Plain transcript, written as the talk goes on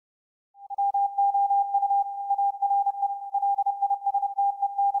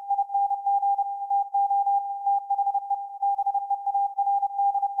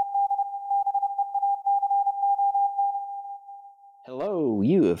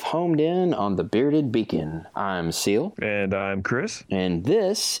you have homed in on the Bearded Beacon. I'm Seal. And I'm Chris. And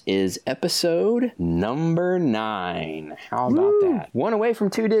this is episode number 9. How about that? One away from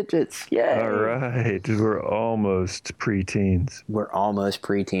 2 digits. Yay! All right. We're almost preteens. We're almost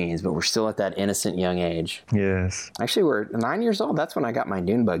preteens, but we're still at that innocent young age. Yes. Actually, we're 9 years old. That's when I got my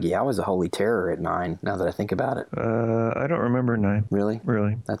dune buggy. I was a holy terror at 9, now that I think about it. I don't remember 9. Really?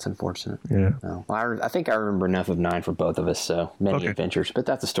 Really? That's unfortunate. Yeah. Oh. Well, I think I remember enough of 9 for both of us, so many adventures, but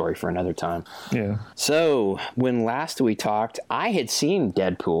that's a story for another time. Yeah. So, when last we talked, I had seen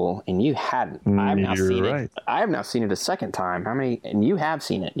Deadpool, and you hadn't. I have now seen it. I have now seen it a second time. How many? And you have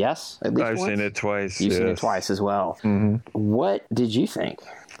seen it, yes? At least I've once? seen it twice. You've seen it twice as well. Mm-hmm. What did you think?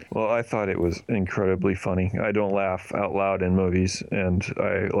 Well, I thought it was incredibly funny. I don't laugh out loud in movies, and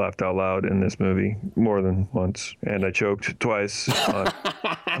I laughed out loud in this movie more than once. And I choked twice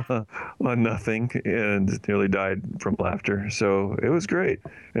on nothing and nearly died from laughter. So it was great.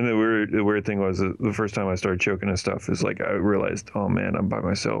 And the weird thing was the first time I started choking and stuff is like I realized, oh man, I'm by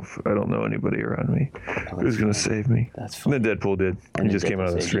myself. I don't know anybody around me who's going to save me. That's funny. And then Deadpool did. He just came out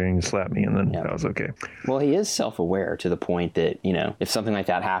of the screen, slapped me, and then I was okay. Well, he is self-aware to the point that, if something like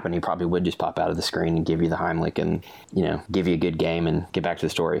that happened, he probably would just pop out of the screen and give you the Heimlich and, give you a good game and get back to the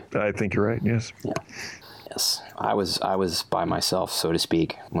story. I think you're right, yes. Yeah. Yes. I was by myself, so to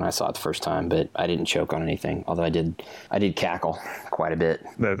speak, when I saw it the first time, but I didn't choke on anything, although I did cackle quite a bit.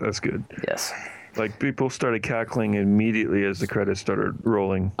 That's good. Yes. Like, people started cackling immediately as the credits started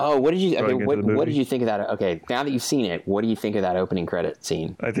rolling. Oh, what did you? Okay, what did you think of that? Okay, now that you've seen it, what do you think of that opening credit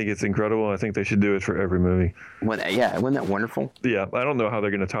scene? I think it's incredible. I think they should do it for every movie. Wasn't that wonderful? Yeah, I don't know how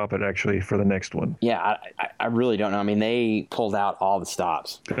they're going to top it actually for the next one. Yeah, I really don't know. I mean, they pulled out all the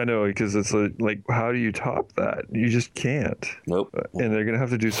stops. I know, because it's like, how do you top that? You just can't. Nope. And they're going to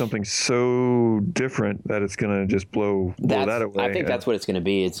have to do something so different that it's going to just blow that away. I think that's what it's going to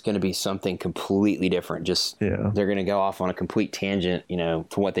be. It's going to be something completely different. Just they're going to go off on a complete tangent,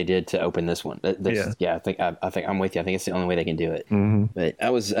 to what they did to open this one. I think I'm with you. I think it's the only way they can do it. Mm-hmm. But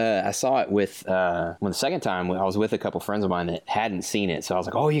I saw it with the second time I was with a couple friends of mine that hadn't seen it, so I was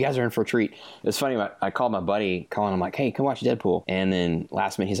like, "Oh, you guys are in for a treat." It was funny. I called my buddy Colin. I'm like, "Hey, come watch Deadpool." And then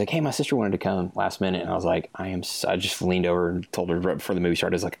last minute, he's like, "Hey, my sister wanted to come last minute," and I was like, I just leaned over and told her right before the movie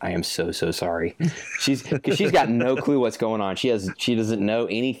started, I was like, "I am so sorry." She's got no clue what's going on. She doesn't know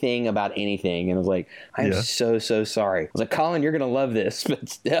anything about anything, and I was like, I am so sorry. I was like, Colin, you're gonna love this, but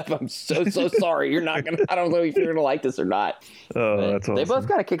Steph, I'm so sorry. You're not gonna. I don't know if you're gonna like this or not. Oh, but that's awesome. They both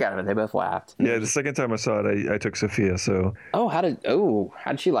got a kick out of it. They both laughed. Yeah, the second time I saw it, I took Sophia. So how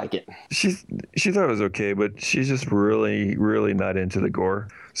did she like it? She thought it was okay, but she's just really not into the gore.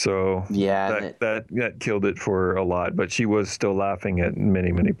 So that killed it for a lot, but she was still laughing at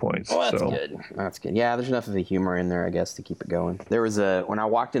many points. Oh, that's good. That's good. Yeah, there's enough of the humor in there, I guess, to keep it going. There was when I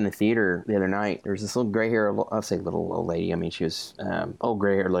walked in the theater the other night, there was this little gray-haired, I'll say little old lady. I mean, she was old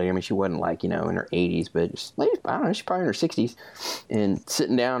gray-haired lady. I mean, she wasn't like, in her 80s, but just, I don't know, she's probably in her 60s, and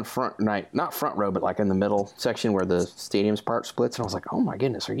sitting down not front row, but like in the middle section where the stadium's part splits. And I was like, oh my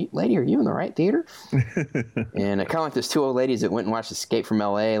goodness, are you in the right theater? And kind of like those 2 old ladies that went and watched Escape from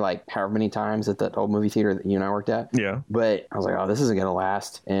LA like however many times at that old movie theater that you and I worked at. Yeah. But I was like, oh, this isn't going to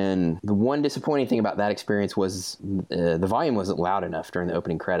last. And the one disappointing thing about that experience was the volume wasn't loud enough during the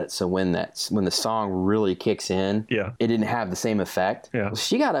opening credits. So when the song really kicks in, it didn't have the same effect. Yeah. Well,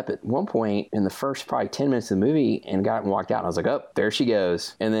 she got up at one point in the first probably 10 minutes of the movie and got up and walked out. And I was like, oh, there she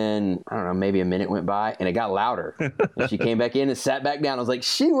goes. And then, I don't know, maybe a minute went by and it got louder. And she came back in and sat back down. I was like,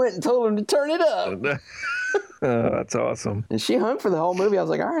 she went and told him to turn it up. Oh, that's awesome. And she hung for the whole movie. I was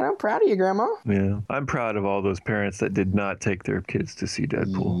like, all right, I'm proud of you, Grandma. Yeah. I'm proud of all those parents that did not take their kids to see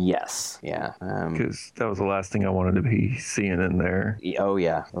Deadpool. Yes. Yeah. Because that was the last thing I wanted to be seeing in there. Oh,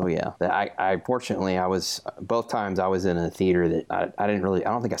 yeah. Fortunately, both times I was in a theater that I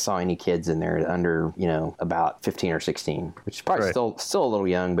don't think I saw any kids in there under, about 15 or 16, which is probably still a little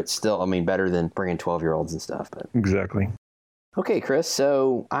young, but still, I mean, better than bringing 12-year-olds and stuff. But exactly. Okay, Chris,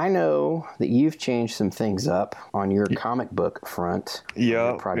 so I know that you've changed some things up on your comic book front.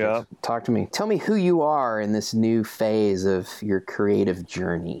 Yeah. Talk to me. Tell me who you are in this new phase of your creative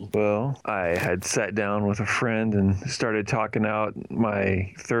journey. Well, I had sat down with a friend and started talking out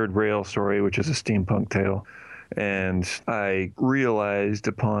my third rail story, which is a steampunk tale. And I realized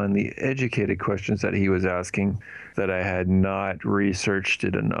upon the educated questions that he was asking that I had not researched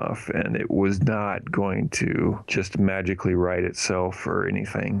it enough, and it was not going to just magically write itself or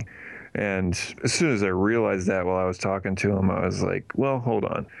anything. And as soon as I realized that while I was talking to him, I was like, well, hold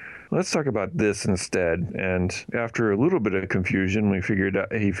on. Let's talk about this instead. And after a little bit of confusion, he figured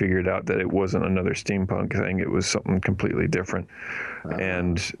out that it wasn't another steampunk thing. It was something completely different.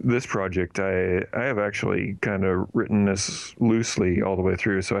 And this project, I have actually kind of written this loosely all the way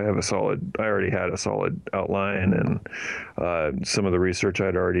through. So I already had a solid outline and some of the research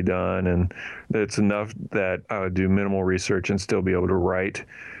I'd already done. And it's enough that I would do minimal research and still be able to write.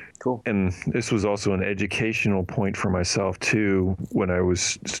 Cool. And this was also an educational point for myself too. When I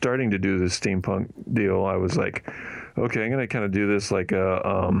was starting to do this steampunk deal, I was like, okay, I'm going to kind of do this like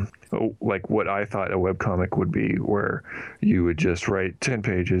what I thought a webcomic would be, where you would just write 10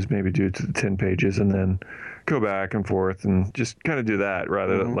 pages, maybe do to the 10 pages, and then go back and forth and just kind of do that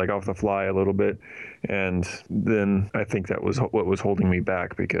rather than like off the fly a little bit. And then I think that was what was holding me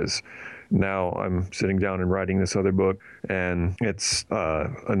back, because now I'm sitting down and writing this other book, and it's a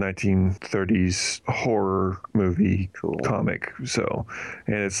 1930s horror movie comic. So,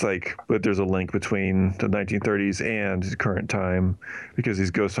 and it's like, but there's a link between the 1930s and current time, because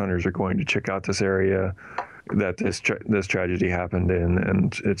these ghost hunters are going to check out this area that this tragedy happened in,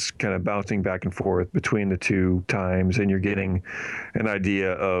 and it's kind of bouncing back and forth between the two times, and you're getting an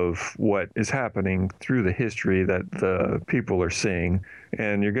idea of what is happening through the history that the people are seeing,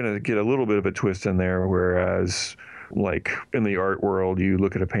 and you're going to get a little bit of a twist in there, whereas like in the art world, you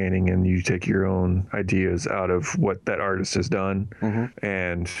look at a painting and you take your own ideas out of what that artist has done.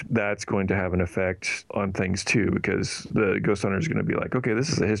 And that's going to have an effect on things too, because the ghost hunter is going to be like, okay, this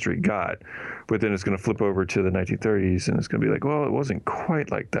is the history it got, but then it's going to flip over to the 1930s and it's going to be like, well, it wasn't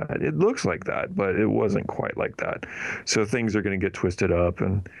quite like that. It looks like that, but it wasn't quite like that. So things are going to get twisted up,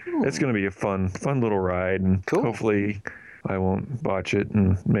 and it's going to be a fun little ride, and hopefully I won't botch it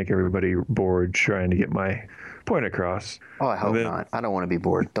and make everybody bored trying to get my point across. Oh, I hope not. I don't want to be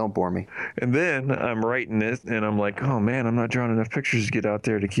bored. Don't bore me. And then I'm writing it, and I'm like, oh man, I'm not drawing enough pictures to get out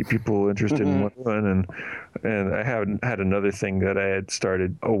there to keep people interested in what I'm doing. And I had another thing that I had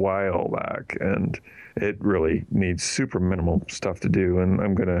started a while back, and it really needs super minimal stuff to do.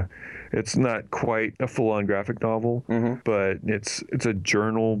 And it's not quite a full-on graphic novel, but it's a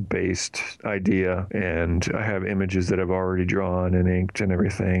journal-based idea, and I have images that I've already drawn and inked and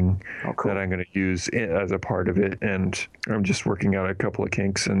everything that I'm going to use as a part of it. And I'm just working out a couple of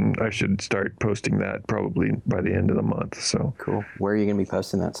kinks, and I should start posting that probably by the end of the month. So cool. Where are you going to be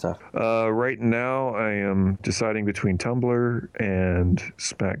posting that stuff? Right now, I am deciding between Tumblr and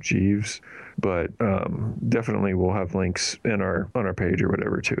Smack Jeeves, but definitely we'll have links on our page or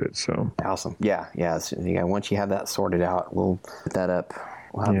whatever to it. So awesome. Yeah. Once you have that sorted out, we'll put that up.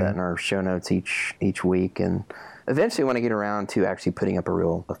 We'll have that in our show notes each week, and eventually when I get around to actually putting up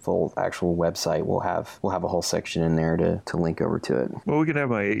a full actual website, we'll have a whole section in there to link over to it. Well, we can have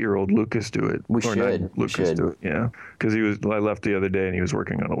my 8-year-old Lucas do it. We should. Do it, yeah. Because I left the other day and he was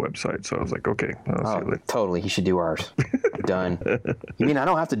working on a website, so I was like, okay, I'll see you later. Totally. He should do ours. Done. You mean I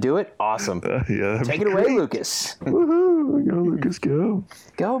don't have to do it? Awesome. Yeah. Take it away, Lucas. Woohoo! Go, Lucas, go.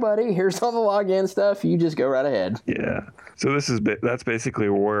 Go, buddy. Here's all the login stuff. You just go right ahead. Yeah. So that's basically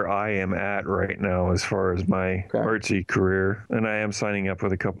where I am at right now as far as my artsy career, and I am signing up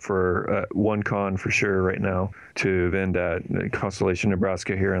with a couple for one con for sure right now to vend at Constellation,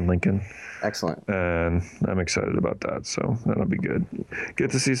 Nebraska here in Lincoln. Excellent. And I'm excited about that, so that'll be good.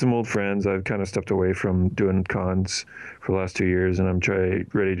 Get to see some old friends. I've kind of stepped away from doing cons for the last 2 years, and I'm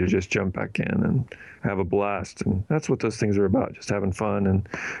ready to just jump back in and have a blast. And that's what those things are about, just having fun and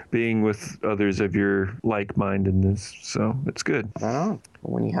being with others of your like-mindedness. So it's good. Right on.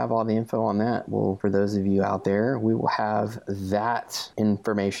 When you have all the info on that, for those of you out there, we will have that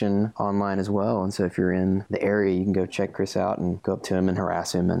information online as well. And so if you're in the area, you can go check Chris out and go up to him and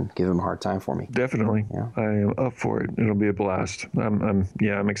harass him and give him a hard time for me. Definitely. Yeah. I am up for it. It'll be a blast.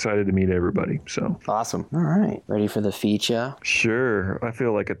 I'm excited to meet everybody. So awesome. All right. Ready for the feature? Sure. I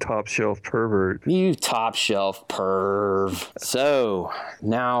feel like a top shelf pervert. You top shelf perv. So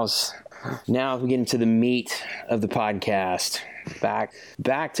now we get into the meat of the podcast.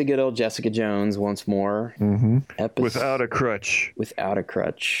 Back to good old Jessica Jones once more. Without a crutch.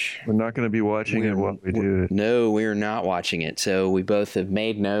 We're not going to be watching it while we do it. No, we're not watching it. So we both have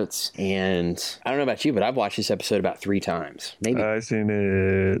made notes, and I don't know about you, but I've watched this episode about 3 times. Maybe. I've seen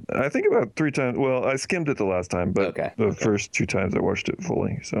it, I think about 3 times. Well, I skimmed it the last time, but the first 2 times I watched it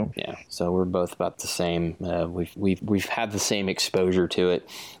fully. So yeah, so we're both about the same. We've had the same exposure to it.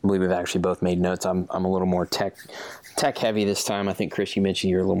 I believe we've actually both made notes. I'm a little more tech heavy this time. time, I think, Chris, you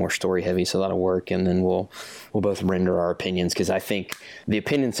mentioned you're a little more story heavy, so that'll work, and then we'll both render our opinions, because I think the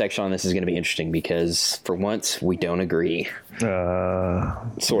opinion section on this is going to be interesting, because for once we don't agree.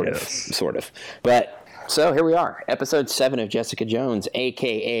 Sort of. But so here we are, episode 7 of Jessica Jones,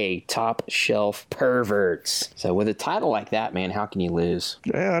 aka Top Shelf Perverts. So with a title like that, man, how can you lose?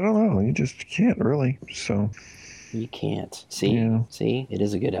 Yeah, I don't know. You just can't really. So you can't. See, it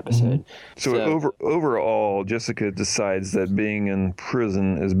is a good episode. So overall, Jessica decides that being in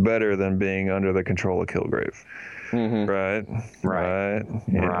prison is better than being under the control of Kilgrave. Mm-hmm.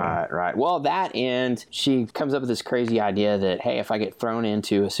 Right. Well, that, and she comes up with this crazy idea that, hey, if I get thrown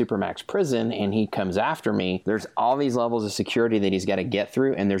into a supermax prison and he comes after me, there's all these levels of security that he's got to get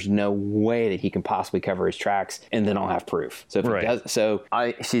through, and there's no way that he can possibly cover his tracks, and then I'll have proof. So if he does,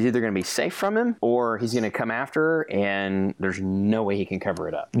 she's either going to be safe from him, or he's going to come after her, and there's no way he can cover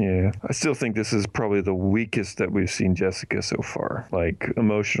it up. Yeah, I still think this is probably the weakest that we've seen Jessica so far. Like,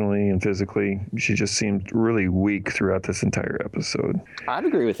 emotionally and physically, she just seemed really weak throughout this entire episode. I'd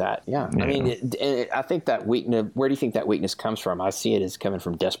agree with that. Yeah. I mean, I think that weakness, where do you think that weakness comes from? I see it as coming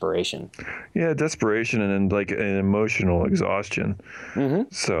from desperation. Yeah, desperation, and then like an emotional exhaustion. Mm-hmm.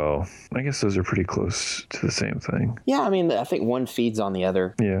 So I guess those are pretty close to the same thing. Yeah, I mean, I think one feeds on the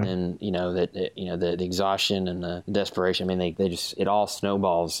other. Yeah. And the exhaustion and the desperation, I mean, they just, it all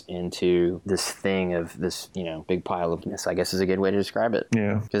snowballs into this thing of this, big pile of weakness, I guess is a good way to describe it.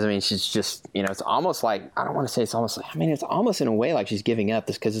 Yeah. Because I mean, she's just, it's almost like, I don't want to say it's almost like, I mean, it's almost in a way like she's giving up,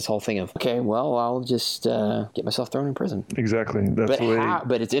 because this whole thing of, okay, well, I'll just get myself thrown in prison. Exactly. That's the way.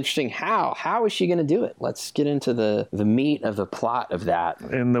 But it's interesting, how is she going to do it? Let's get into the meat of the plot of that.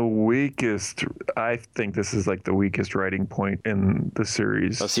 And the weakest, I think this is like the weakest writing point in the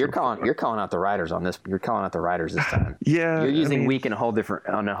series. Oh, so you're calling out the writers on this. You're calling out the writers this time. Yeah. You're using weak in a whole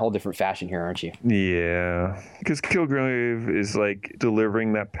different fashion here, aren't you? Yeah. Because Kilgrave is like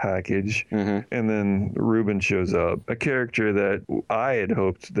delivering that package, and then Ruben shows up, a character that I had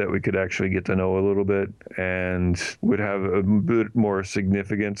hoped that we could actually get to know a little bit and would have a bit more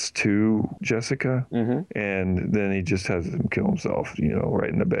significance to Jessica. And then he just has him kill himself, right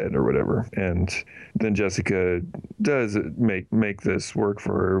in the bed or whatever. And then Jessica does make this work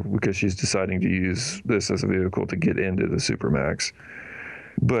for her, because she's deciding to use this as a vehicle to get into the Supermax.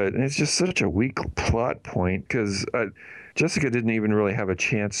 But it's just such a weak plot point, because Jessica didn't even really have a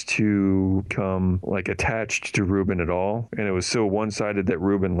chance to come like attached to Ruben at all. And it was so one-sided that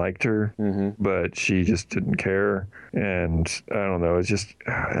Ruben liked her, but she just didn't care. And I don't know, it's just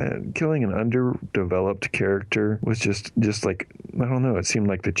killing an underdeveloped character was just like, I don't know, it seemed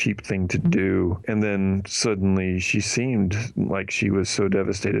like the cheap thing to do. And then suddenly she seemed like she was so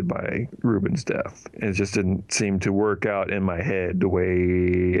devastated by Ruben's death. It just didn't seem to work out in my head the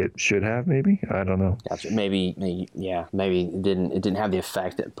way it should have, maybe. I don't know. Gotcha. Maybe it didn't have the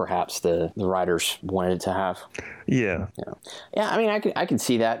effect that perhaps the writers wanted it to have. Yeah. I mean, I can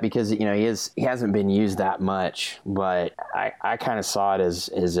see that, because he hasn't been used that much, but I kind of saw it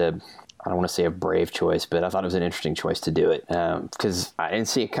as a, I don't want to say a brave choice, but I thought it was an interesting choice to do it, because I didn't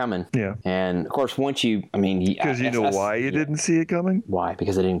see it coming. Yeah. And of course, once because you know why you didn't see it coming? Why?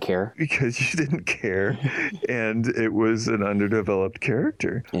 Because I didn't care? Because you didn't care, and it was an underdeveloped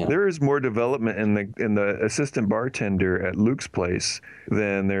character. Yeah. There is more development in the assistant bartender at Luke's place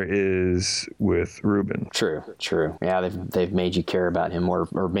than there is with Ruben. True. Yeah, they've made you care about him more,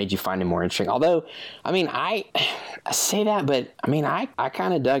 or made you find him more interesting. Although, I mean, I say that, but I mean, I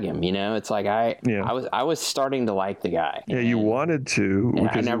kind of dug him, It's like I was starting to like the guy. Yeah, you wanted to,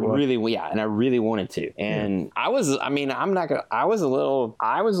 and I really wanted to. And I was a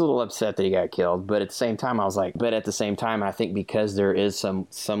little upset that he got killed, but at the same time I think because there is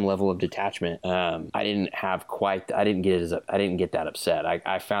some level of detachment, I didn't get that upset.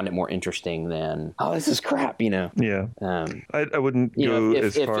 I found it more interesting than, oh, this is crap, Yeah. I wouldn't go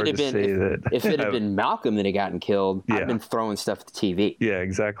as far to say that. If it had been Malcolm that had gotten killed, I'd been throwing stuff at the TV. Yeah,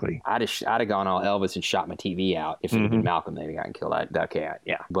 exactly. I'd have gone all Elvis and shot my TV out if it had been Malcolm that had gotten killed.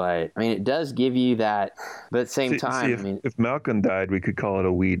 But I mean, it does give you that. But at the same time, if Malcolm died, we could call it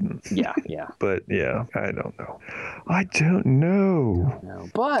a Whedon. Yeah. But yeah, I don't know.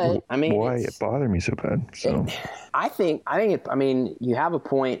 But I mean, why it bothered me so bad. So I think you have a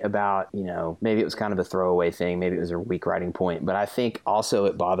point about, maybe it was kind of a throwaway thing. Maybe it was a weak writing point. But I think also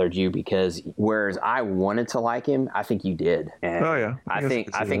it bothered you because whereas I wanted to like him, I think you did. And I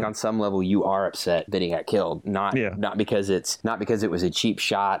think on some level you are upset that he got killed. Not because it was a cheap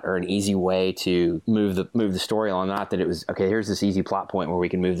shot or an easy way to move the story along. Not that it was, okay, here's this easy plot point where we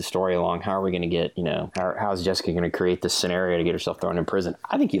can move the story along. How are we going to get, how is Jessica going to create this scenario to get herself thrown in prison?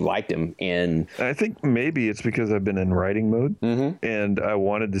 I think you liked him, and I think maybe it's because I've been in writing mode, and I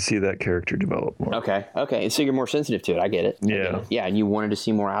wanted to see that character develop more. Okay. So you're more sensitive to it. I get it. Yeah. Yeah, and you wanted to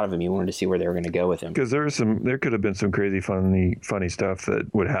see more out of him. You wanted to see where they were going to go with him. Because there could have been some crazy funny stuff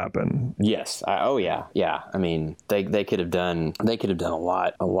that would happen. Yes. Yeah. I mean, they could have done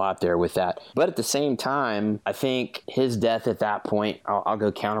a lot there with that. But at the same time, I think his death at that point, I'll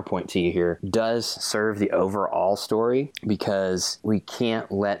go counterpoint to you here, does serve the overall story, because we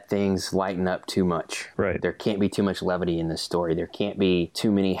can't let things lighten up too much. Right. There can't be too much levity in this story. There can't be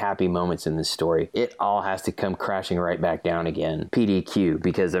too many happy moments in this story. It all has to come crashing right back down again. PDQ,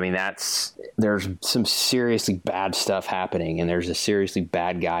 because I mean, there's some seriously bad stuff happening, and there's a seriously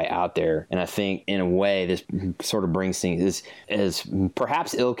bad guy out there. And I think in a way, this sort of brings things, as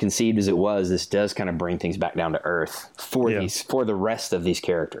perhaps ill-conceived as it was, this does kind of bring things back down to earth for the rest of these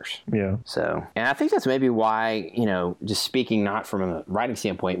characters. Yeah. So, and I think that's maybe why, just speaking not from a writing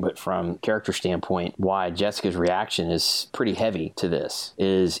standpoint, but from character standpoint, why Jessica's reaction is pretty heavy to this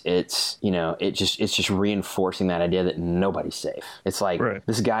it's just reinforcing that idea that nobody's safe. It's like,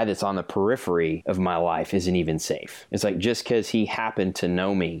 this guy that's on the periphery of my life isn't even safe. It's like, just because he happened to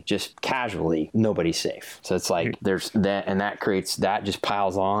know me just casually, nobody's safe. So it's like there's that, and that just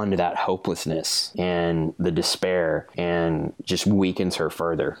piles on to that hopelessness and the despair, and just weakens her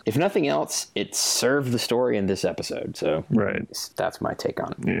further. If nothing else, it served the story in this episode. So that's my take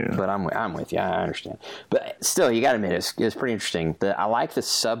on it. Yeah. But I'm with you. I understand. But still, you got to admit, it's pretty interesting. I like the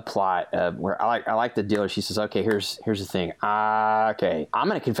subplot where I like the deal. She says, okay, here's the thing. Okay, I'm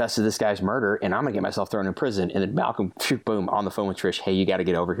going to confess to this guy's murder, and I'm going to get myself thrown in prison. And then Malcolm, boom, on the phone with Trish. Hey, you got to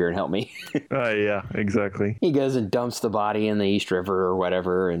get over here and help me. Yeah, exactly. He goes and dumps the body in the East River or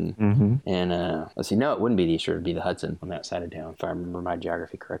whatever, and let's see. No, it wouldn't be the East River; it'd be the Hudson on that side of town, if I remember my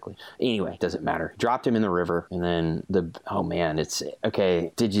geography correctly. Anyway, doesn't matter. Dropped him in the river, and then it's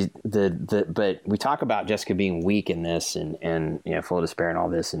okay. But we talk about Jessica being weak in this, and full of despair and all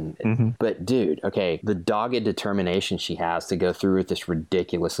this, but dude, okay, the dogged determination she has to go through with this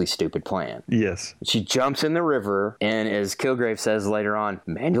ridiculously stupid plan. Yes. She jumps in the river, and as Kilgrave says later on,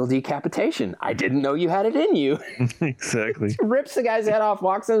 manual decapitation. I didn't know you had it in you. Exactly. Rips the guy's head off,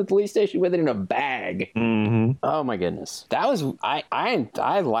 walks into the police station with it in a bag. Oh my goodness. That was I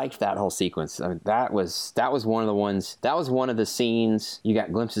liked that whole sequence. I mean, that was one of the scenes you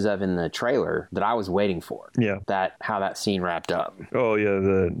got glimpses of in the trailer that I was waiting for. Yeah. How that scene wrapped up. Oh yeah,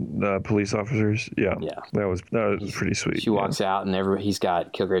 the police officers. Yeah. Yeah. That was pretty sweet. She walks out, and everybody's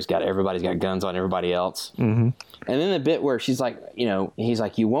got guns on everybody else. And then the bit where she's like, he's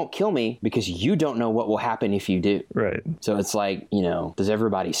like, you won't kill me because you don't know what will happen if you do. Right. So it's like, does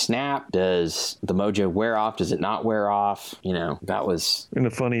everybody snap? Does the mojo wear off? Does it not wear off? That was. And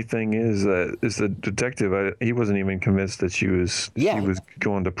the funny thing is that the detective, he wasn't even convinced that she was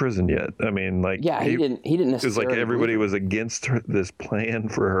going to prison yet. I mean, like, he didn't necessarily. It was like everybody was against this plan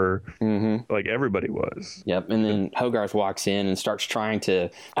for her. Like everybody was. Yep. And then Hogarth walks in and starts trying to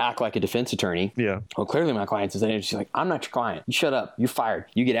act like a defense attorney. Yeah. Well, clearly my client's is. She's like, I'm not your client. You shut up. You're fired.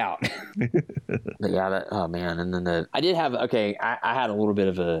 You get out. But yeah, oh man. And then I did have, I had a little bit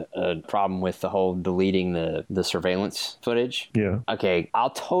of a problem with the whole deleting the surveillance footage. Yeah. Okay.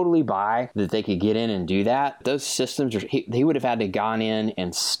 I'll totally buy that they could get in and do that. Those systems, he would have had to gone in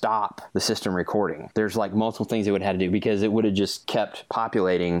and stop the system recording. There's like multiple things they would have had to do, because it would have just kept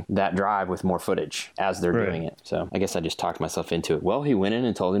populating that drive with more footage as they're doing it. So I guess I just talked myself into it. Well, he went in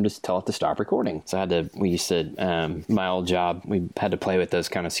and told him to tell it to stop recording. So we used to, my old job, we had to play with those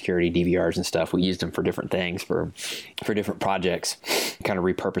kind of security DVRs and stuff. We used them for different things, for different projects, kind of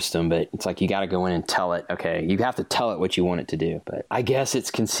repurposed them. But it's like, you got to go in and tell it. Okay, you have to tell it what you want it to do. But I guess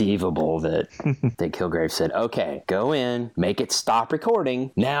it's conceivable that Kilgrave said, okay, go in, make it stop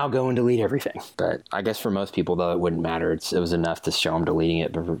recording. Now go and delete everything. But I guess for most people, though, it wouldn't matter. It was enough to show them deleting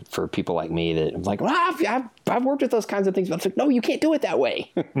it. But for people like me, that I'm like, well, I've worked with those kinds of things. But it's like, no, you can't do it that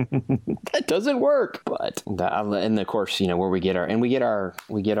way. That doesn't work. But and of course, where we get our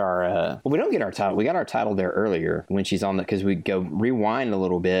we don't get our title. We got our title there earlier when she's on because we go rewind a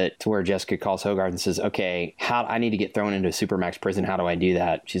little bit to where Jessica calls Hogarth and says, okay, I need to get thrown into a supermax prison. How do I do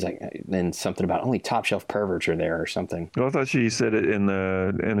that? She's like, then something about only top shelf perverts are there or something. Well, I thought she said it in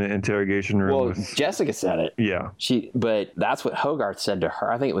the interrogation room. Well, Jessica said it. Yeah. But that's what Hogarth said to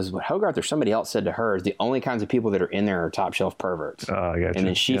her. I think it was what Hogarth or somebody else said to her, is the only kinds kinds of people that are in there are top shelf perverts. I got you. And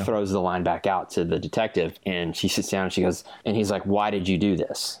then she throws the line back out to the detective, and she sits down and she goes, and he's like, why did you do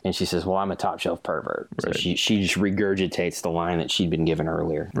this? And she says, well, I'm a top shelf pervert. So she just regurgitates the line that she'd been given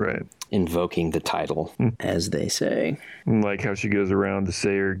earlier. Right. Invoking the title, as they say. Like how she goes around to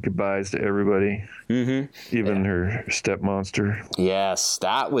say her goodbyes to everybody, even her step monster. Yes,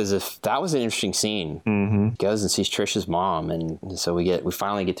 that was an interesting scene. Goes and sees Trish's mom, and so we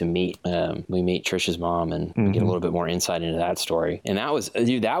finally get to meet Trish's mom, and we get a little bit more insight into that story. And that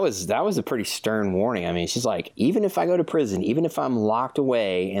was a pretty stern warning. I mean, she's like, even if I go to prison, even if I'm locked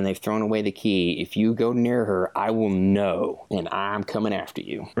away and they've thrown away the key, if you go near her, I will know, and I'm coming after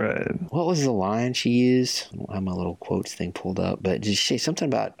you. Right. What was the line she used? I don't have my little quotes thing pulled up, but did she say something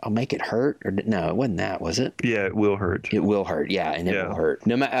about I'll make it hurt? Or no, it wasn't that, was it? Yeah, it will hurt. It will hurt, yeah, and it will hurt.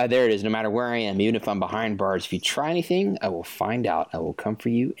 No matter there it is. No matter where I am, even if I'm behind bars, if you try anything, I will find out. I will come for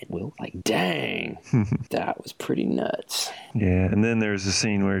you, and we'll like, dang, that was pretty nuts. Yeah, and then there's a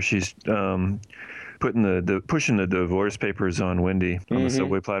scene where she's pushing the divorce papers on Wendy on the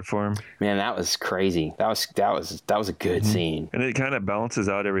subway platform. Man, that was crazy. That was a good scene. And it kind of balances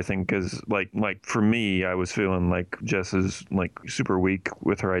out everything because, like for me, I was feeling like Jess is like super weak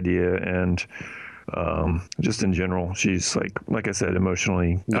with her idea, and just in general, she's like I said,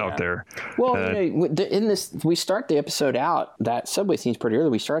 emotionally out there. Well, in this, we start the episode out. That subway scene's pretty early.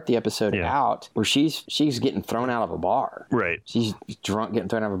 We start the episode out where she's getting thrown out of a bar. Right. She's drunk, getting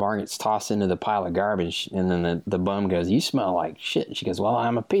thrown out of a bar, and gets tossed into the pile of garbage. And then the bum goes, "You smell like shit." And she goes, "Well,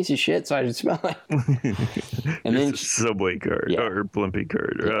 I'm a piece of shit, so I should smell like." And then subway card or Blimpie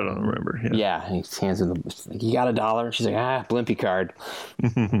card, or I don't remember. Yeah, and he hands her you got $1? She's like, Blimpie card.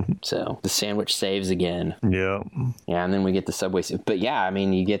 So the sandwich saves again. Yeah, and then we get the subway. But yeah, I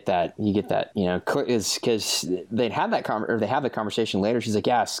mean, you get that, because they have the conversation later. She's like,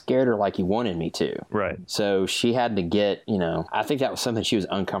 yeah, I scared her like he wanted me to. Right. So she had to get, I think that was something she was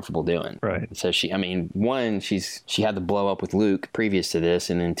uncomfortable doing. Right. So she had to blow up with Luke previous to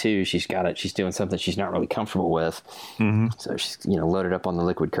this, and then two, she's doing something she's not really comfortable with. So she's, loaded up on the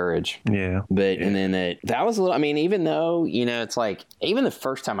liquid courage. Yeah. But, and then that was a little, I mean, even though, it's like, even the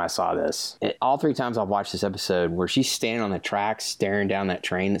first time I saw this, all 3 times I've watched this episode where she's standing on the tracks staring down that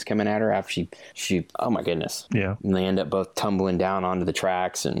train that's coming at her after she oh my goodness. Yeah. And they end up both tumbling down onto the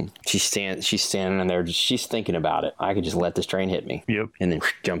tracks, and she's standing there, she's thinking about it. I could just let this train hit me. Yep. And then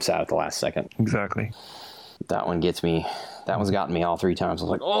jumps out at the last second. Exactly. That one gets me. That one's gotten me all 3 times. I was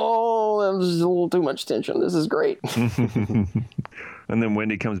like, oh, that was a little too much tension. This is great. And then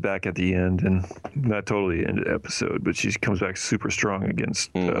Wendy comes back at the end, and not totally ended the episode, but she comes back super strong against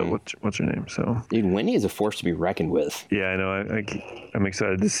what's her name. So, dude, Wendy is a force to be reckoned with. Yeah, I know. I'm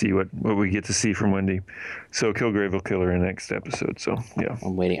excited to see what we get to see from Wendy. So Kilgrave will kill her in the next episode. So yeah,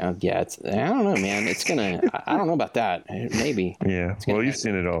 I'm waiting. I don't know, man. It's gonna. I don't know about that. Maybe. Yeah. Well, you've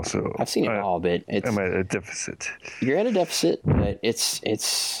seen it all, so I've seen it all, but I'm at a deficit. You're at a deficit, but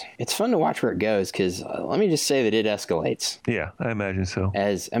it's fun to watch where it goes, because let me just say that it escalates. Yeah, I imagine so.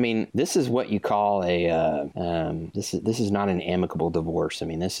 This is what you call this is not an amicable divorce. I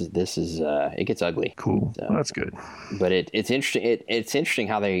mean, this is it gets ugly. Cool. So, well, that's good. But it's interesting. It's interesting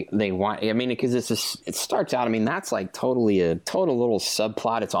how they want. I mean, because it starts out. I mean, that's like total little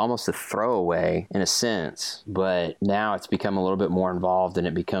subplot. It's almost a throwaway in a sense, but now it's become a little bit more involved, and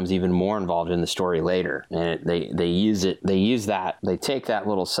it becomes even more involved in the story later. And they use that. They take that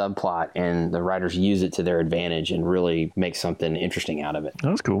little subplot, and the writers use it to their advantage and really make something interesting out of it.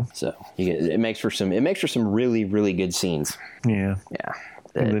 That's cool. So it makes for some really, really good scenes. Yeah. Yeah.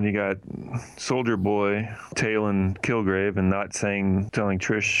 And then you got Soldier Boy tailing Kilgrave and not telling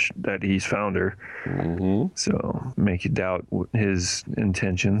Trish that he's found her. So make you doubt his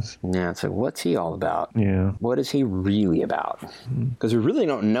intentions. Yeah, it's like, what's he all about? Yeah. What is he really about? Because we really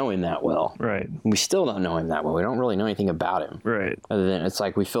don't know him that well. Right. We still don't know him that well. We don't really know anything about him. Right. Other than it's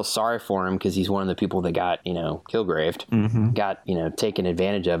like we feel sorry for him because he's one of the people that got, Kilgraved, got, taken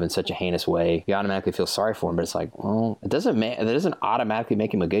advantage of in such a heinous way. You automatically feel sorry for him, but it's like, well, it doesn't automatically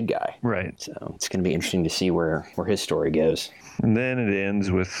make him a good guy. Right. So it's going to be interesting to see where his story goes. And then it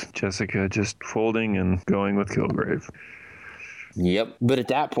ends with Jessica just folding and going with Kilgrave. Yep. But at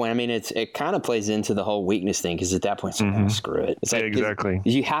that point, I mean, it kind of plays into the whole weakness thing, because at that point, it's like, screw it. It's like, exactly.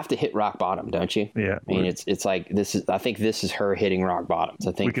 You have to hit rock bottom, don't you? Yeah. I mean, it's like I think this is her hitting rock bottom. So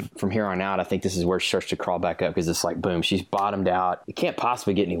I think from here on out, I think this is where she starts to crawl back up, because it's like, boom, she's bottomed out. It can't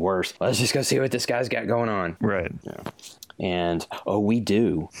possibly get any worse. Let's just go see what this guy's got going on. Right. Yeah. And we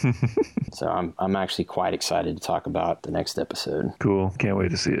do. So I'm actually quite excited to talk about the next episode. Cool. Can't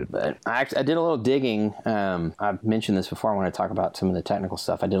wait to see it. But I did a little digging. I've mentioned this before when I talk about about some of the technical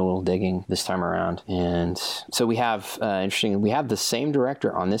stuff. I did a little digging this time around. And so we have, we have the same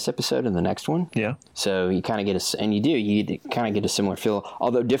director on this episode and the next one. Yeah. So you kind of get you kind of get a similar feel,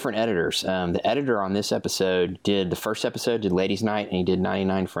 although different editors. The editor on this episode the first episode did Ladies Night, and he did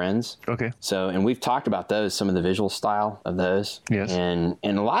 99 Friends. Okay. So, and we've talked about those, some of the visual style of those. Yes. And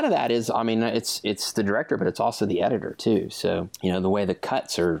a lot of that is, I mean, it's the director, but it's also the editor too. So, the way the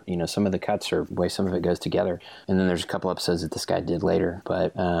cuts are, some of the cuts are the way some of it goes together. And then there's a couple episodes that this guy did later.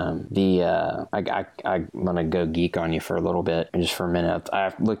 But I'm going to go geek on you for a little bit, just for a minute.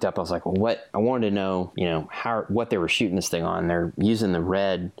 I looked up, I was like, well, I wanted to know, what they were shooting this thing on. They're using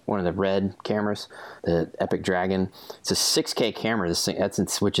one of the red cameras, the Epic Dragon. It's a 6K camera, this thing,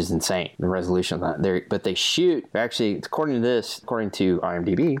 which is insane, the resolution of that. But they shoot, actually, according to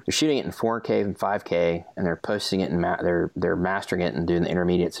IMDb, they're shooting it in 4K and 5K, and they're posting it and they're mastering it and doing the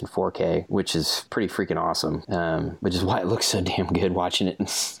intermediates in 4K, which is pretty freaking awesome. Which is why it looks so damn good watching it.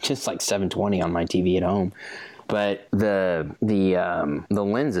 It's just like 720 on my TV at home. But the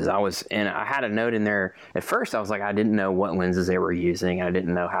lenses, I had a note in there. At first, I was like, I didn't know what lenses they were using. I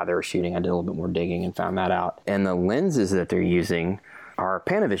didn't know how they were shooting. I did a little bit more digging and found that out. And the lenses that they're using are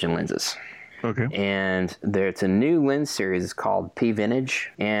Panavision lenses. Okay. And it's a new lens series called P Vintage.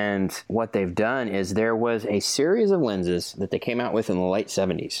 And what they've done is there was a series of lenses that they came out with in the late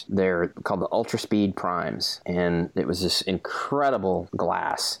 70s. They're called the Ultra Speed Primes. And it was this incredible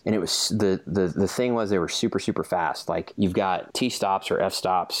glass. And it was the thing was they were super, super fast. Like you've got T stops or F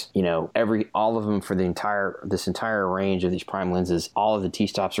stops, all of them for this entire range of these prime lenses, all of the T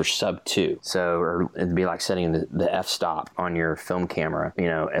stops are sub 2. So it'd be like setting the F stop on your film camera,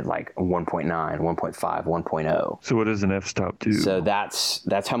 at like 1.9. 1.5, 1.0. So what does an f-stop do? So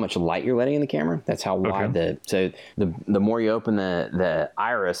that's how much light you're letting in the camera. That's how wide the more you open the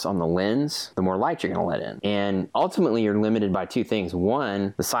iris on the lens, the more light you're going to let in. And ultimately you're limited by two things.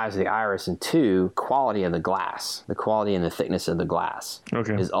 One, the size of the iris, and two, quality of the glass. The quality and the thickness of the glass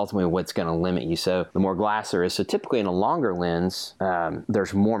is ultimately what's going to limit you. So the more glass there is, so typically in a longer lens,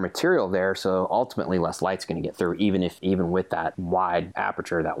 there's more material there, so ultimately less light's going to get through, even with that wide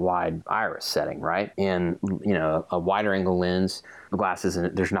aperture, that wide iris setting, right? And a wider angle lens, the glass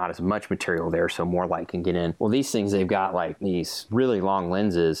there's not as much material there, so more light can get in. Well, these things, they've got like these really long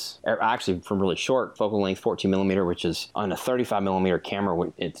lenses, actually from really short focal length, 14 millimeter, which is on a 35 millimeter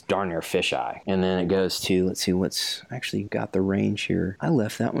camera, it's darn near fisheye. And then it goes to, let's see what's actually got the range here. I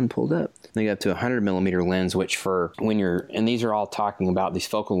left that one pulled up. They go up to 100 millimeter lens, which for when and these are all talking about these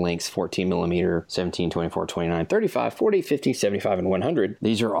focal lengths, 14 millimeter, 17, 24, 29, 35, 40, 50, 75, and 100.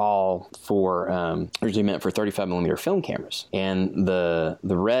 These are all originally meant for 35 millimeter film cameras. And the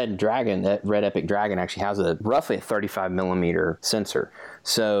Red Dragon, that Red Epic Dragon, actually has roughly a 35 millimeter sensor.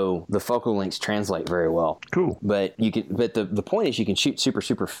 So the focal lengths translate very well. Cool. But the point is you can shoot super,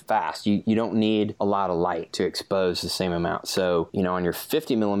 super fast. You don't need a lot of light to expose the same amount. So, on your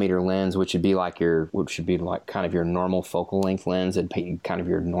 50 millimeter lens, which should be like kind of your normal focal length lens and kind of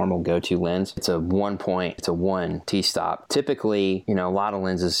your normal go-to lens, it's a 1 T-stop. Typically, a lot of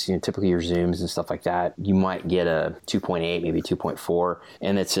lenses, typically your zooms and stuff like that, you might get a 2.8, maybe 2.4.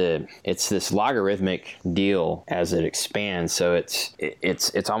 And it's this logarithmic deal as it expands. So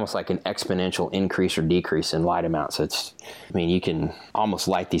it's almost like an exponential increase or decrease in light amount. So you can almost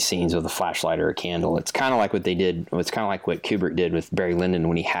light these scenes with a flashlight or a candle. It's kind of like what they did. It's kind of like what Kubrick did with Barry Lyndon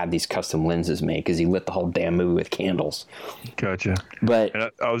when he had these custom lenses made, because he lit the whole damn movie with candles. Gotcha. But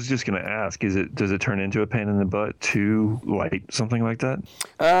and I was just going to ask, does it turn into a pain in the butt to light something like that?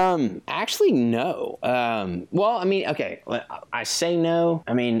 Actually, no. Well, okay. I say no.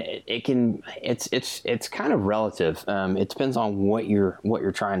 It can. It's kind of relative. It depends on what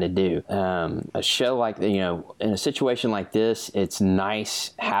you're trying to do. A show like in a situation like this, it's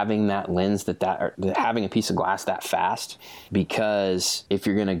nice having that lens having a piece of glass that fast, because if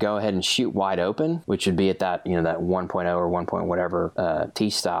you're going to go ahead and shoot wide open, which would be at that that 1.0 or 1 point whatever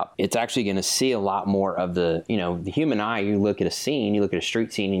T-stop, it's actually going to see a lot more of the human eye. You look at a scene, you look at a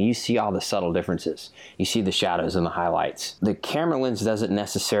street scene, and you see all the subtle differences. You see the shadows and the highlights. The camera lens doesn't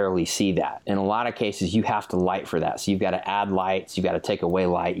necessarily see that. In a lot of cases, you have to light for that. So you've got to add lights, you've got to take away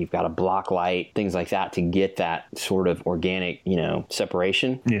light, you've got to block light, things like that to get that sort of organic,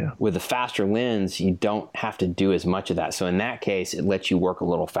 separation. Yeah. With a faster lens, you don't have to do as much of that. So in that case, it lets you work a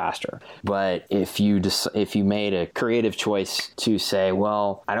little faster. But if you made a creative choice to say,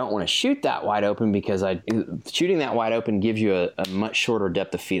 well, I don't want to shoot that wide open because shooting that wide open gives you a much shorter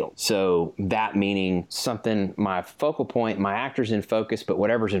depth of field. So that meaning my focal point, my actor's in focus, but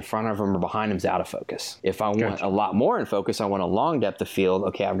whatever's in front of them or behind them is out of focus. If I want a lot more in focus, I want a long depth depth of field,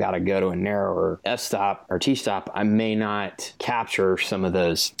 okay, I've got to go to a narrower f-stop or t-stop, I may not capture some of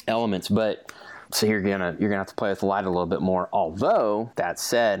those elements. But so you're gonna have to play with the light a little bit more. Although that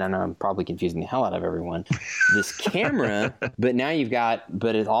said, I know I'm probably confusing the hell out of everyone. This camera, but you've got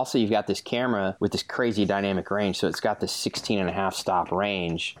this camera with this crazy dynamic range. So it's got this 16.5 stop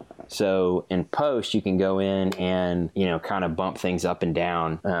range. So in post, you can go in and, kind of bump things up and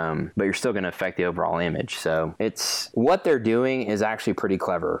down, but you're still going to affect the overall image. So what they're doing is actually pretty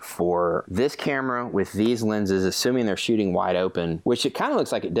clever for this camera with these lenses, assuming they're shooting wide open, which it kind of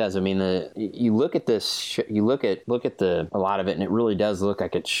looks like it does. I mean, you look at this, you look at a lot of it, and it really does look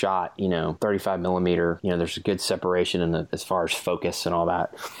like it's shot, 35 millimeter. There's a good separation as far as focus and all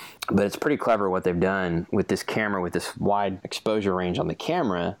that. But it's pretty clever what they've done with this camera, with this wide exposure range on the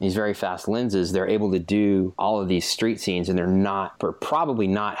camera, these very fast lenses. They're able to do all of these street scenes, and they're probably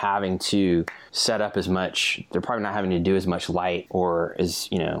not having to set up as much. They're probably not having to do as much light or as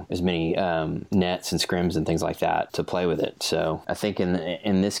many nets and scrims and things like that to play with it. So I think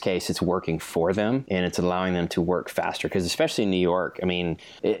in this case, it's working for them, and it's allowing them to work faster. Because especially in New York, I mean,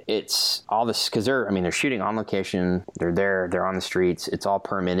 it's all this because they're shooting on location. They're on the streets. It's all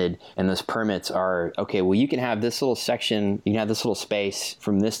permitted. And those permits are, okay, well, you can have this little section, you can have this little space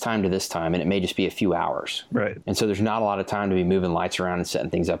from this time to this time, and it may just be a few hours. Right. And so there's not a lot of time to be moving lights around and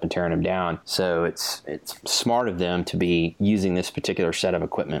setting things up and tearing them down. So it's smart of them to be using this particular set of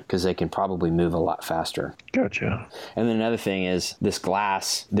equipment because they can probably move a lot faster. Gotcha. And then another thing is this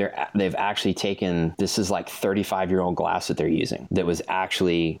glass, they've actually taken, this is like 35-year-old glass that they're using that was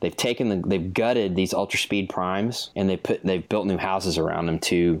actually, they've gutted these ultra speed primes, and they've built new houses around them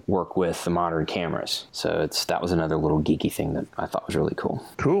to work with the modern cameras. So that was another little geeky thing that I thought was really cool.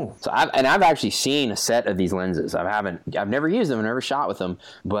 Cool. So I've actually seen a set of these lenses. I've never used them, I've never shot with them,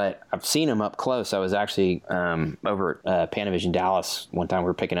 but I've seen them up close. I was actually over at Panavision Dallas one time. We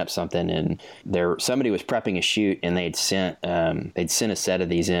were picking up something, and somebody was prepping a shoot, and they'd sent a set of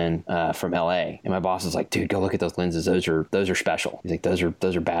these in from LA. And my boss was like, "Dude, go look at those lenses. Those are special." He's like, "Those are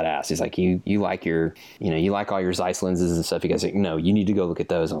badass." He's like, "You like you like all your Zeiss lenses and stuff." You guys like, "No, you need to go look at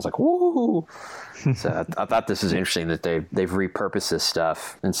those." I was like, "Woo!" So I thought this was interesting that they've repurposed this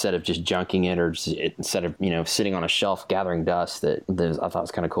stuff instead of just junking it, or instead of sitting on a shelf gathering dust. I thought it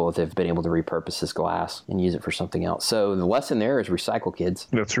was kind of cool that they've been able to repurpose this glass and use it for something else. So the lesson there is recycle, kids.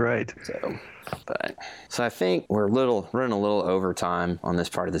 That's right. So I think we're running a little over time on this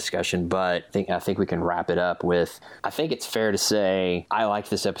part of the discussion, but I think we can wrap it up with, I think it's fair to say I liked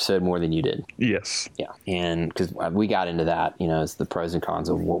this episode more than you did. Yes. Yeah. And because we got into that, it's the pros and cons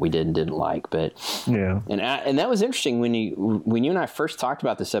of what we did and didn't like. But yeah. And that was interesting when you and I first talked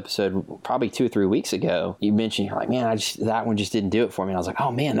about this episode probably 2 or 3 weeks ago. You mentioned, you're like, man, that one just didn't do it for me. And I was like,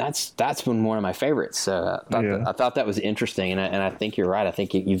 oh man, that's been one of my favorites. So I thought that was interesting. And I think you're right. I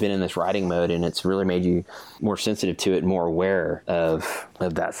think you've been in this writing mode, and it's really made you more sensitive to it and more aware of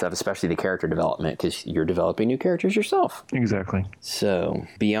that stuff, especially the character development, because you're developing new characters yourself. Exactly. So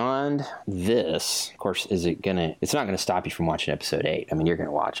beyond this, of course, it's not gonna stop you from watching episode 8. I mean, you're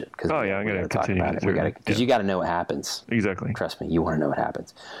gonna watch it because I'm gonna continue about it. Because you got to know what happens. Exactly. Trust me, you want to know what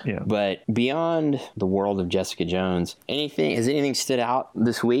happens. Yeah. But beyond the world of Jessica Jones, has anything stood out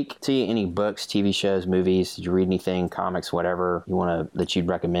this week to you? Any books, TV shows, movies? Did you read anything, comics, whatever that you'd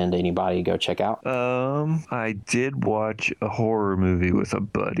recommend to anybody to go check out? I did watch a horror movie with a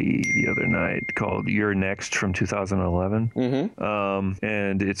buddy the other night called You're Next from 2011. Mm-hmm.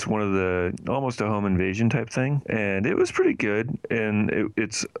 And it's one of the almost a home invasion type thing, and it was pretty good. And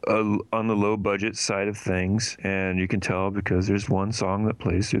it's on the low budget side of things, and you can tell because there's one song that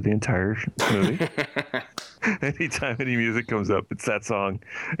plays through the entire movie. Anytime any music comes up, it's that song,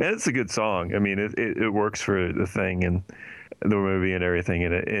 and it's a good song. I mean, it works for the thing and the movie and everything,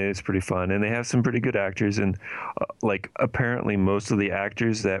 and it's pretty fun. And they have some pretty good actors, and apparently most of the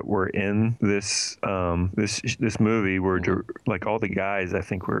actors that were in this movie were like all the guys I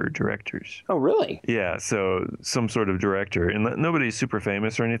think were directors. Oh, really? Yeah, so some sort of director, and nobody's super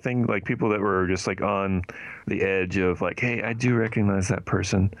famous or anything. Like people that were just like on the edge of like, hey, I do recognize that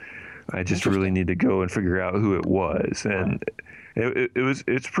person. I just really need to go and figure out who it was. And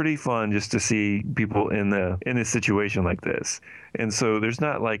it's pretty fun just to see people in a situation like this. And so there's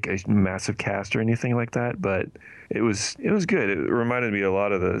not like a massive cast or anything like that, but it was good. It reminded me a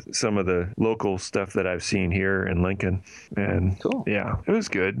lot of some of the local stuff that I've seen here in Lincoln. And cool. Yeah, it was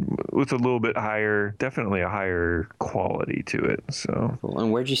good with a little bit higher, definitely a higher quality to it. So cool.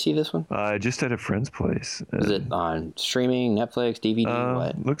 And where'd you see this one? Just at a friend's place. Is it on streaming, Netflix, DVD,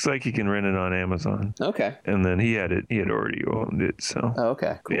 what? Looks like you can rent it on Amazon. Okay. And then he had already owned owned it. So Oh,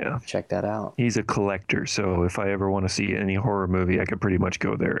 okay. Cool. Yeah. Check that out. He's a collector, so if I ever want to see any horror movie, I could pretty much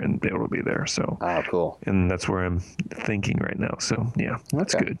go there and it'll be there. So Oh, cool. and that's where I'm thinking right now. So yeah,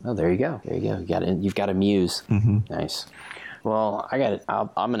 that's good. Oh, there you go. There you go. You've got a muse. Mm-hmm. Nice. Well,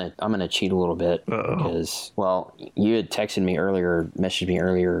 I'm gonna cheat a little bit because, well, you had texted me earlier, messaged me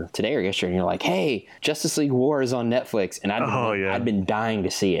earlier today or yesterday, and you're like, "Hey, Justice League War is on Netflix," and I'd been dying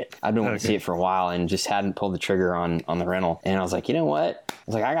to see it. I've been wanting to see it for a while and just hadn't pulled the trigger on the rental. And I was like, you know what? I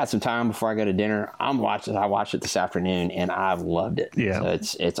was like, I got some time before I go to dinner. I watched it this afternoon, and I've loved it. Yeah.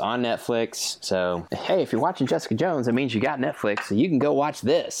 So it's on Netflix. So hey, if you're watching Jessica Jones, that means you got Netflix, so you can go watch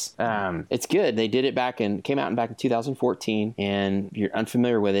this. It's good. They did it came out back in 2014. And if you're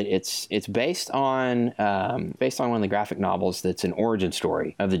unfamiliar with it, it's based on one of the graphic novels that's an origin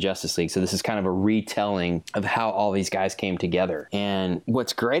story of the Justice League. So this is kind of a retelling of how all these guys came together. And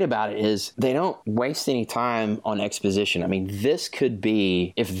what's great about it is they don't waste any time on exposition. I mean, this could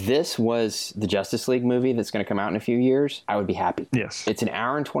be, if this was the Justice League movie that's going to come out in a few years, I would be happy. Yes. It's an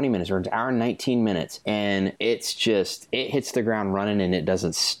hour and 20 minutes or an hour and 19 minutes. And it's just, it hits the ground running and it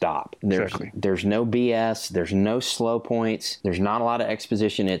doesn't stop. There's no BS. There's no slow points. There's not a lot of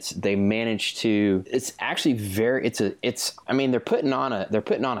exposition. They managed to, it's actually I mean, they're putting on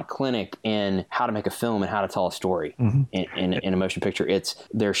a clinic in how to make a film and how to tell a story in a motion picture.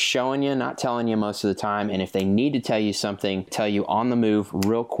 They're showing you, not telling you most of the time. And if they need to tell you something, tell you on the move,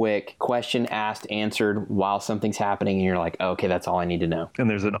 real quick, question asked, answered while something's happening. And you're like, oh, okay, that's all I need to know. And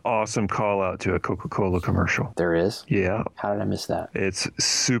there's an awesome call out to a Coca-Cola commercial. There is? Yeah. How did I miss that? It's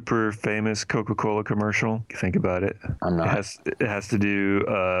super famous Coca-Cola commercial. Think about it. I'm not. It has to do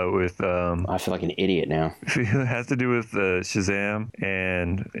with I feel like an idiot now. It has to do with Shazam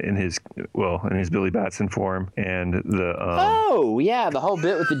and in his Billy Batson form and the oh yeah, the whole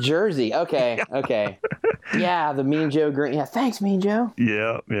bit with the jersey. Okay. Yeah, the Mean Joe Green. Yeah, thanks, Mean Joe.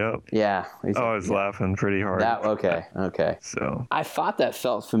 Yeah. I was laughing pretty hard. Okay. So I thought that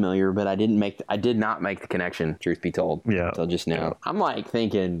felt familiar, but I did not make the connection, truth be told. Yeah. Until just now. Yeah. I'm like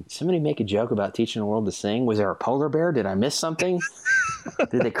thinking, somebody make a joke about teaching the world to sing? Was there a polar bear? Did I miss something?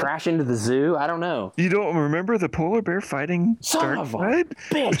 Did they crash into the zoo? I don't know. You don't remember the polar bear fighting Darkseid?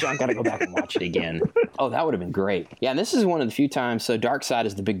 Bitch, I gotta go back and watch it again. Oh, that would have been great. Yeah, and this is one of the few times, so Darkseid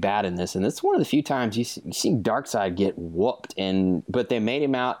is the big bad in this, and it's one of the few times you see Darkseid get whooped, but they made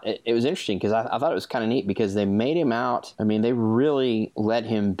him out. It was interesting because I thought it was kind of neat because they made him out. I mean, they really let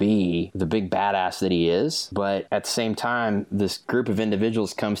him be the big badass that he is, but at the same time, this group of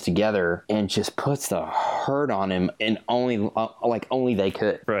individuals comes together and just puts the hurt on him, and only they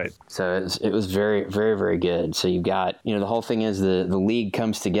could. Right. So it was very, very, very good. So you've got, the whole thing is the League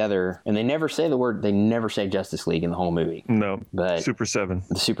comes together, and they never say Justice League in the whole movie. No. But Super 7.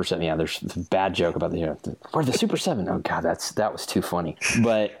 The Super 7, yeah, there's a bad joke about or the Super 7. Oh God, that was too funny.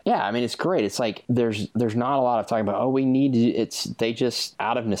 But yeah, I mean, it's great. It's like there's not a lot of talking about, they just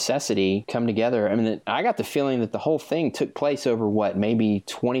out of necessity come together. I mean, I got the feeling that the whole thing took place over maybe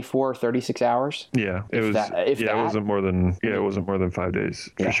 24, 36 hours. Yeah. It wasn't more than 5 days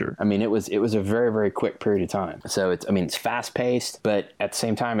for sure. I mean, it was a very, very quick period of time. So it's fast paced, but at the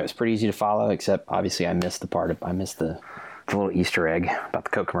same time, it was pretty easy to follow, except obviously I missed the little Easter egg about the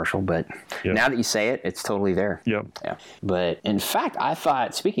Coke commercial, but now that you say it, it's totally there. Yep. Yeah. But in fact,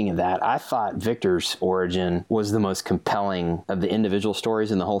 speaking of that, I thought Victor's origin was the most compelling of the individual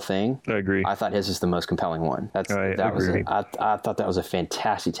stories in the whole thing. I agree. I thought his is the most compelling one. I thought that was a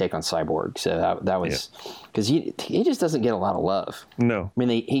fantastic take on Cyborg. So that was because he just doesn't get a lot of love. No. I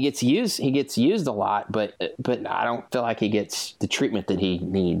mean, he gets used a lot, but I don't feel like he gets the treatment that he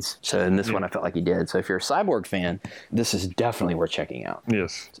needs. So in this one, I felt like he did. So if you're a Cyborg fan, this is definitely worth checking out.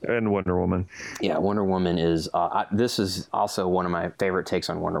 Yes, and Wonder Woman. Yeah, Wonder Woman is. This is also one of my favorite takes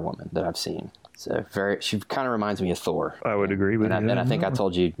on Wonder Woman that I've seen. So she kind of reminds me of Thor. I would agree with you. And I think I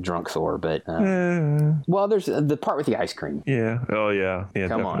told you drunk Thor, but well, there's the part with the ice cream. Yeah. Oh yeah. Yeah.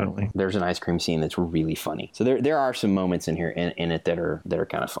 Come definitely. on. There's an ice cream scene that's really funny. So there are some moments in here in it that are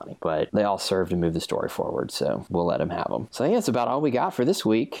kind of funny, but they all serve to move the story forward. So we'll let them have them. So yeah, that's about all we got for this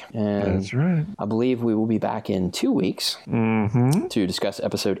week. And that's right. I believe we will be back in 2 weeks to discuss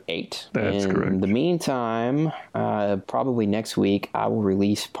episode 8. That's correct. In the meantime, probably next week I will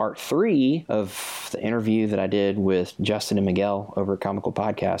release part 3 of the interview that I did with Justin and Miguel over at Comical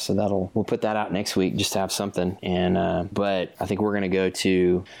Podcast. So we'll put that out next week just to have something. And but I think we're going to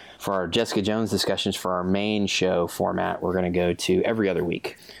go for our Jessica Jones discussions for our main show format, we're going to go to every other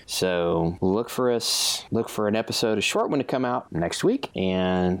week. So look for an episode, a short one to come out next week,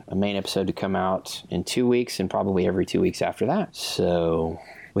 and a main episode to come out in 2 weeks, and probably every 2 weeks after that. So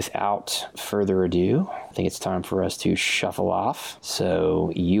without further ado, I think it's time for us to shuffle off.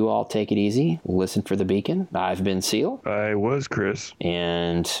 So you all take it easy. Listen for the beacon. I've been Seal. I was Chris.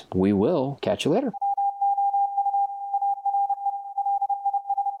 And we will catch you later.